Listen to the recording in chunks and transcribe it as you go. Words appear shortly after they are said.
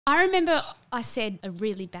I remember I said a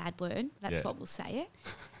really bad word. That's what we'll say it.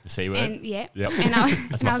 The C word? And, Yep. And I my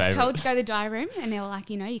was favourite. told to go to the diary room and they were like,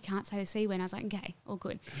 you can't say the C word. And I was like, okay, all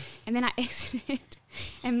good. And then I exited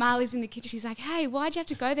and Marley's in the kitchen. She's like, hey, why'd you have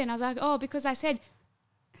to go there? And I was like, oh, because I said,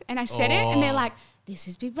 and I said it and they're like, this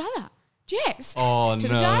is Big Brother, Jess, to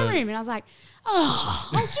the diary room. And I was like, oh,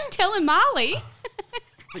 I was just telling Marley.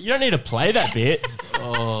 But you don't need to play that bit.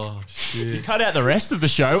 Oh, shit. You cut out the rest of the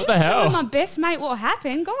show. What the hell? Telling my best mate what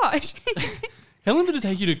happened. Gosh. How long did it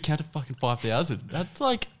take you to count to fucking 5,000? That's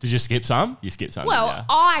like... Did you skip some? You skipped some. Well, yeah.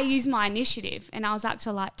 I used my initiative and I was up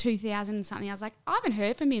to like 2,000 and something. I was like, I haven't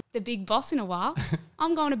heard from him, the big boss, in a while.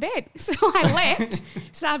 I'm going to bed. So I left,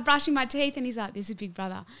 started brushing my teeth and he's like, this is Big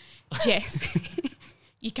Brother. Jess,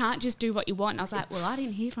 you can't just do what you want. And I was like, well, I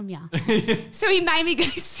didn't hear from you. So he made me go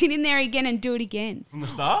sit in there again and do it again. From the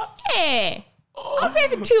start? Yeah. I was there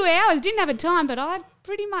for 2 hours, didn't have a time, but I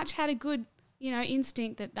pretty much had a good...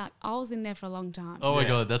 instinct that I was in there for a long time. Oh my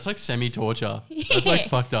God, that's like semi-torture. That's like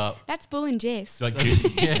fucked up. That's Bull and Jess. Like,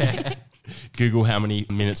 Google how many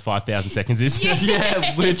minutes 5,000 seconds is.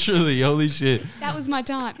 Yeah, literally. Holy shit. That was my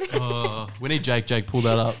time. We need Jake. Jake, pull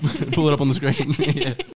that up. Pull it up on the screen. Yeah.